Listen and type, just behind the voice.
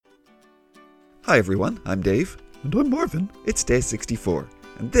Hi everyone, I'm Dave. And I'm Marvin. It's day 64,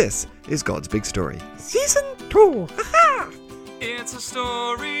 and this is God's Big Story. Season 2. Ha-ha! It's a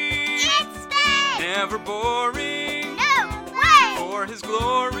story. It's big. Never boring. No way. For His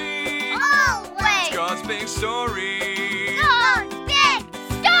glory. Always. It's God's big story. God's big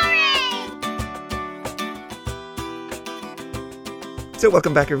story. So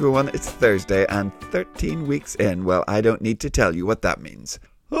welcome back everyone, it's Thursday and 13 weeks in. Well, I don't need to tell you what that means.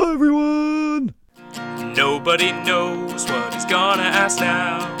 Hi everyone! Nobody knows what he's gonna ask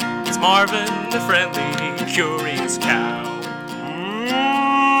now. It's Marvin, the friendly, curious cow.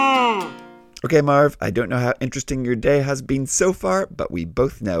 Okay Marv, I don't know how interesting your day has been so far, but we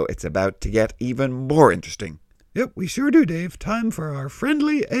both know it's about to get even more interesting. Yep, we sure do, Dave. Time for our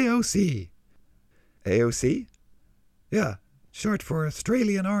friendly AOC. AOC? Yeah, short for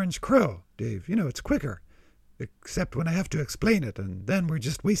Australian Orange Crow, Dave. You know, it's quicker. Except when I have to explain it, and then we're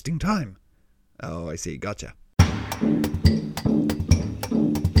just wasting time. Oh, I see, gotcha.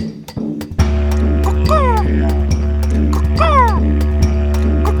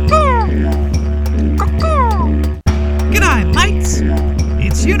 G'day, mates.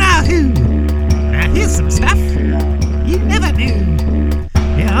 It's you know who. Now here's some stuff you never knew.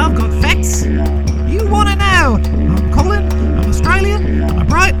 Yeah, I've got facts you want to know. I'm Colin, I'm Australian, I'm a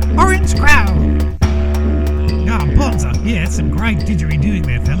bright orange crow. Ah, Bonza. Yeah, some great didgeridooing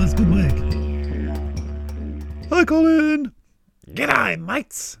there, fellas. Good work. Hi, Colin. G'day,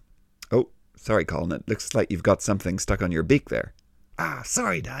 mates. Oh, sorry Colin, it looks like you've got something stuck on your beak there. Ah,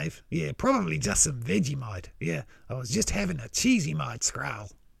 sorry, Dave. Yeah, probably just some Vegemite. Yeah, I was just having a cheesy mite scroll.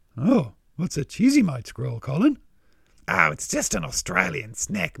 Oh, what's a cheesy mite scroll, Colin? Oh, it's just an Australian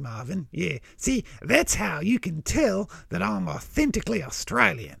snack, Marvin. Yeah, see, that's how you can tell that I'm authentically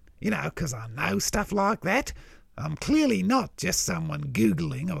Australian. You know, 'cause I know stuff like that. I'm clearly not just someone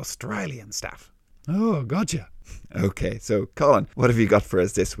Googling Australian stuff. Oh, gotcha. Okay, so Colin, what have you got for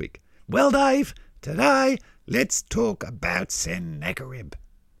us this week? Well, Dave, today let's talk about Sennacherib.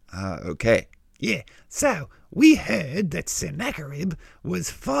 Okay. Yeah, so we heard that Sennacherib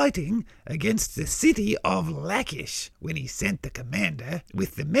was fighting against the city of Lachish when he sent the commander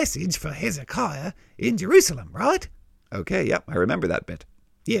with the message for Hezekiah in Jerusalem, right? Okay, yep, I remember that bit.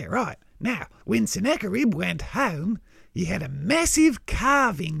 Yeah, right. Now, when Sennacherib went home, he had a massive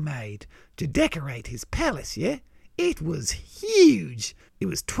carving made to decorate his palace, yeah? It was huge. It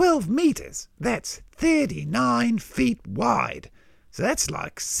was 12 meters. That's 39 feet wide. So that's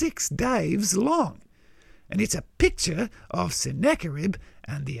like 6 Daves long. And it's a picture of Sennacherib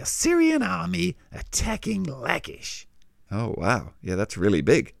and the Assyrian army attacking Lachish. Oh, wow. Yeah, that's really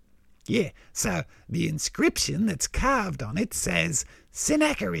big. Yeah, so the inscription that's carved on it says,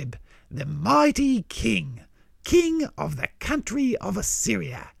 Sennacherib, the mighty king, king of the country of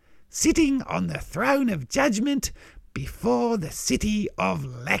Assyria, sitting on the throne of judgment before the city of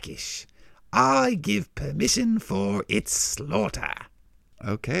Lachish. I give permission for its slaughter.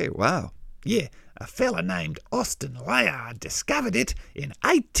 Okay, wow. Yeah, a fella named Austin Layard discovered it in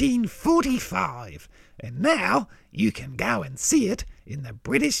 1845, and now you can go and see it in the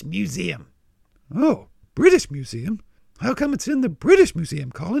British Museum. Oh, British Museum? How come it's in the British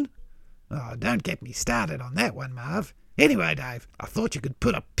Museum, Colin? Oh, don't get me started on that one, Marv. Anyway, Dave, I thought you could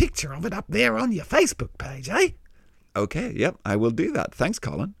put a picture of it up there on your Facebook page, eh? Okay, yep, I will do that. Thanks,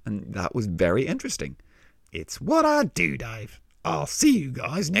 Colin. And that was very interesting. It's what I do, Dave. I'll see you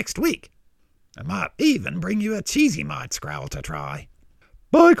guys next week. I might even bring you a cheesy mite scroll to try.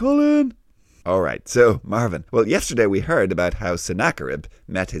 Bye, Colin. All right, so Marvin, well, yesterday we heard about how Sennacherib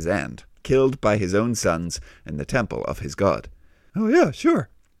met his end, killed by his own sons in the temple of his god. Oh, yeah, sure.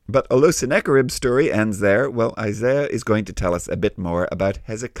 But although Sennacherib's story ends there, well, Isaiah is going to tell us a bit more about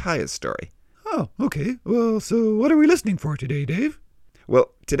Hezekiah's story. Oh, okay. Well, so what are we listening for today, Dave?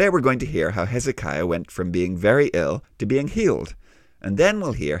 Well, today we're going to hear how Hezekiah went from being very ill to being healed. And then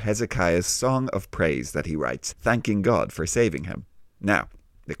we'll hear Hezekiah's song of praise that he writes, thanking God for saving him. Now,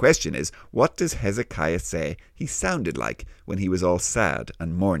 the question is, what does Hezekiah say he sounded like when he was all sad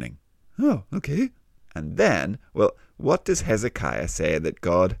and mourning? Oh, okay. And then, well, what does Hezekiah say that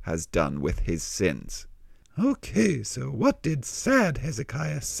God has done with his sins? Okay, so what did sad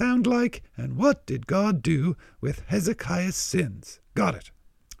Hezekiah sound like, and what did God do with Hezekiah's sins? Got it.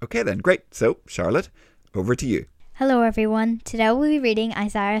 Okay then, great. So, Charlotte, over to you. Hello everyone. Today we'll be reading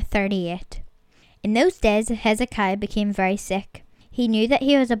Isaiah 38. In those days Hezekiah became very sick. He knew that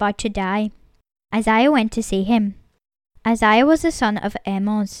he was about to die. Isaiah went to see him. Isaiah was the son of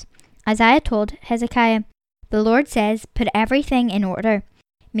Amoz. Isaiah told Hezekiah, "The Lord says, put everything in order.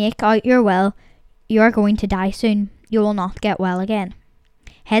 Make out your will. You are going to die soon. You will not get well again."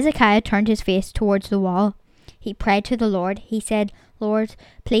 Hezekiah turned his face towards the wall. He prayed to the Lord. He said, Lord,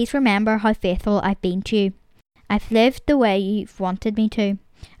 please remember how faithful I've been to you. I've lived the way you've wanted me to.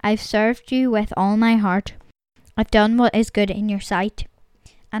 I've served you with all my heart. I've done what is good in your sight.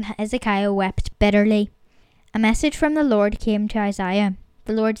 And Hezekiah wept bitterly. A message from the Lord came to Isaiah.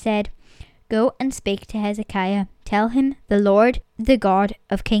 The Lord said, Go and speak to Hezekiah. Tell him, the Lord, the God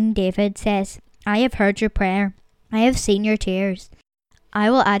of King David, says, I have heard your prayer. I have seen your tears. I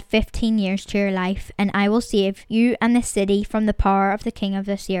will add 15 years to your life, and I will save you and the city from the power of the king of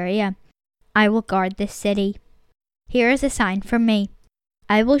Assyria. I will guard this city. Here is a sign from me.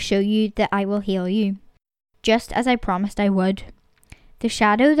 I will show you that I will heal you, just as I promised I would. The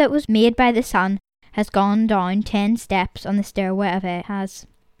shadow that was made by the sun has gone down 10 steps on the stairway of Ahaz.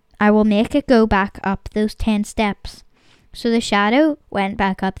 I will make it go back up those 10 steps. So the shadow went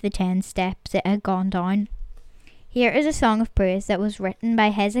back up the 10 steps it had gone down. Here is a song of praise that was written by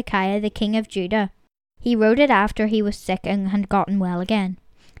Hezekiah, the king of Judah. He wrote it after he was sick and had gotten well again.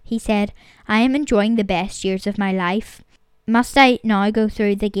 He said, I am enjoying the best years of my life. Must I now go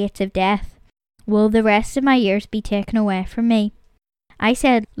through the gates of death? Will the rest of my years be taken away from me? I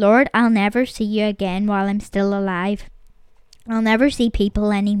said, Lord, I'll never see you again while I'm still alive. I'll never see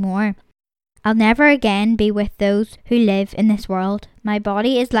people anymore. I'll never again be with those who live in this world. My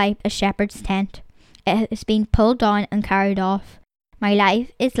body is like a shepherd's tent. It has been pulled down and carried off. My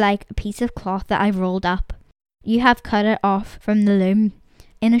life is like a piece of cloth that I've rolled up. You have cut it off from the loom.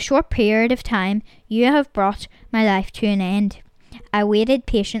 In a short period of time, you have brought my life to an end. I waited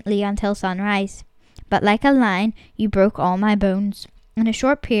patiently until sunrise, but like a lion, you broke all my bones. In a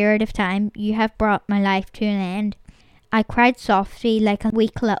short period of time, you have brought my life to an end. I cried softly like a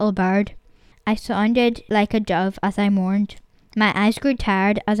weak little bird. I sounded like a dove as I mourned. My eyes grew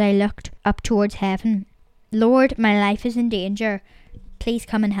tired as I looked up towards heaven. Lord, my life is in danger. Please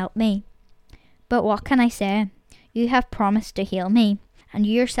come and help me. But what can I say? You have promised to heal me, and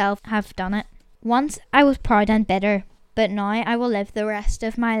you yourself have done it. Once I was proud and bitter, but now I will live the rest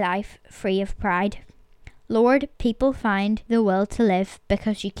of my life free of pride. Lord, people find the will to live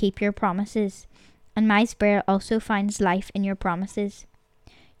because you keep your promises, and my spirit also finds life in your promises.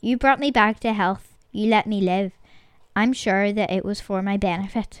 You brought me back to health. You let me live. I'm sure that it was for my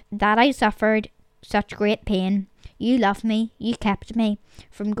benefit, that I suffered such great pain. You loved me. You kept me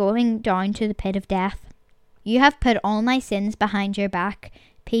from going down to the pit of death. You have put all my sins behind your back.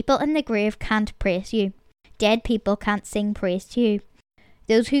 People in the grave can't praise you. Dead people can't sing praise to you.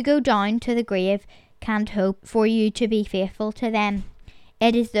 Those who go down to the grave can't hope for you to be faithful to them.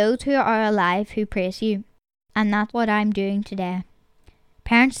 It is those who are alive who praise you, and that's what I'm doing today.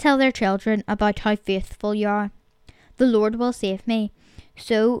 Parents tell their children about how faithful you are. The Lord will save me,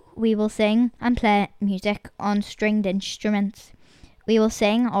 so we will sing and play music on stringed instruments. We will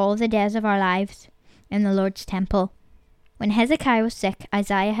sing all the days of our lives in the Lord's temple. When Hezekiah was sick,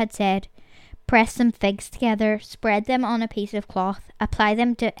 Isaiah had said, Press some figs together, spread them on a piece of cloth, apply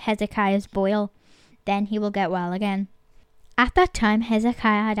them to Hezekiah's boil, then he will get well again. At that time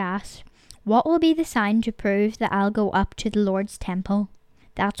Hezekiah had asked, What will be the sign to prove that I'll go up to the Lord's temple?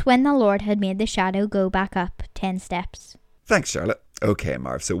 That's when the Lord had made the shadow go back up 10 steps. Thanks, Charlotte. Okay,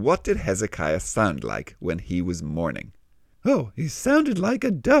 Marv, so what did Hezekiah sound like when he was mourning? Oh, he sounded like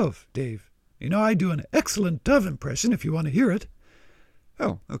a dove, Dave. You know, I do an excellent dove impression if you want to hear it.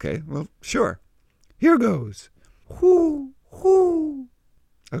 Oh, okay, well, sure. Here goes. Whoo, whoo.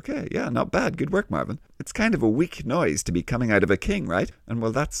 Okay, yeah, not bad. Good work, Marvin. It's kind of a weak noise to be coming out of a king, right? And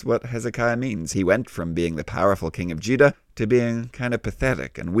well, that's what Hezekiah means. He went from being the powerful king of Judah to being kind of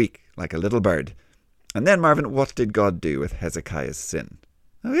pathetic and weak, like a little bird. And then, Marvin, what did God do with Hezekiah's sin?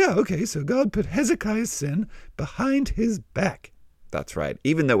 Oh yeah, okay, so God put Hezekiah's sin behind his back. That's right.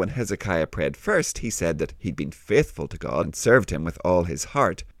 Even though when Hezekiah prayed first, he said that he'd been faithful to God and served him with all his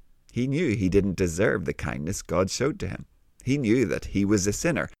heart, he knew he didn't deserve the kindness God showed to him. He knew that he was a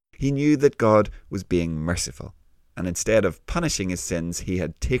sinner. He knew that God was being merciful. And instead of punishing his sins, he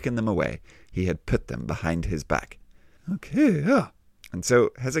had taken them away. He had put them behind his back. Okay, yeah. And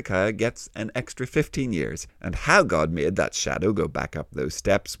so Hezekiah gets an extra 15 years. And how God made that shadow go back up those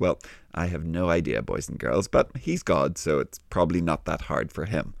steps, well, I have no idea, boys and girls, but he's God, so it's probably not that hard for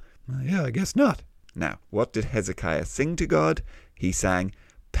him. Yeah, I guess not. Now, what did Hezekiah sing to God? He sang,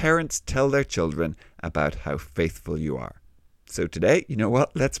 Parents tell their children about how faithful you are. So today, you know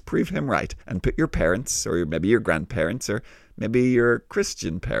what? Let's prove him right and put your parents, or maybe your grandparents, or maybe your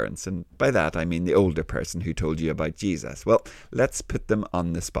Christian parents, and by that I mean the older person who told you about Jesus. Well, let's put them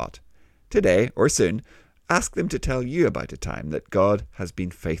on the spot. Today, or soon, ask them to tell you about a time that God has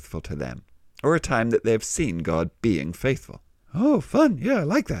been faithful to them, or a time that they've seen God being faithful. Oh, fun. Yeah, I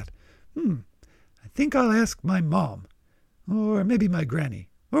like that. I think I'll ask my mom. Or maybe my granny.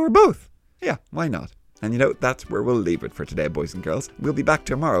 Or both. Yeah, why not? And that's where we'll leave it for today, boys and girls. We'll be back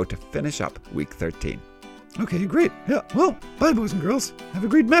tomorrow to finish up week 13. Okay, great. Yeah, well, bye, boys and girls. Have a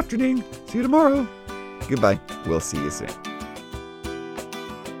great afternoon. See you tomorrow. Goodbye. We'll see you soon.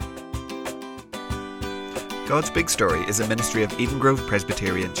 God's Big Story is a ministry of Eden Grove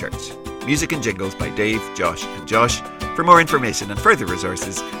Presbyterian Church. Music and jingles by Dave, Josh, and Josh. For more information and further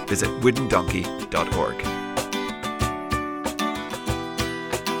resources, visit woodendonkey.org.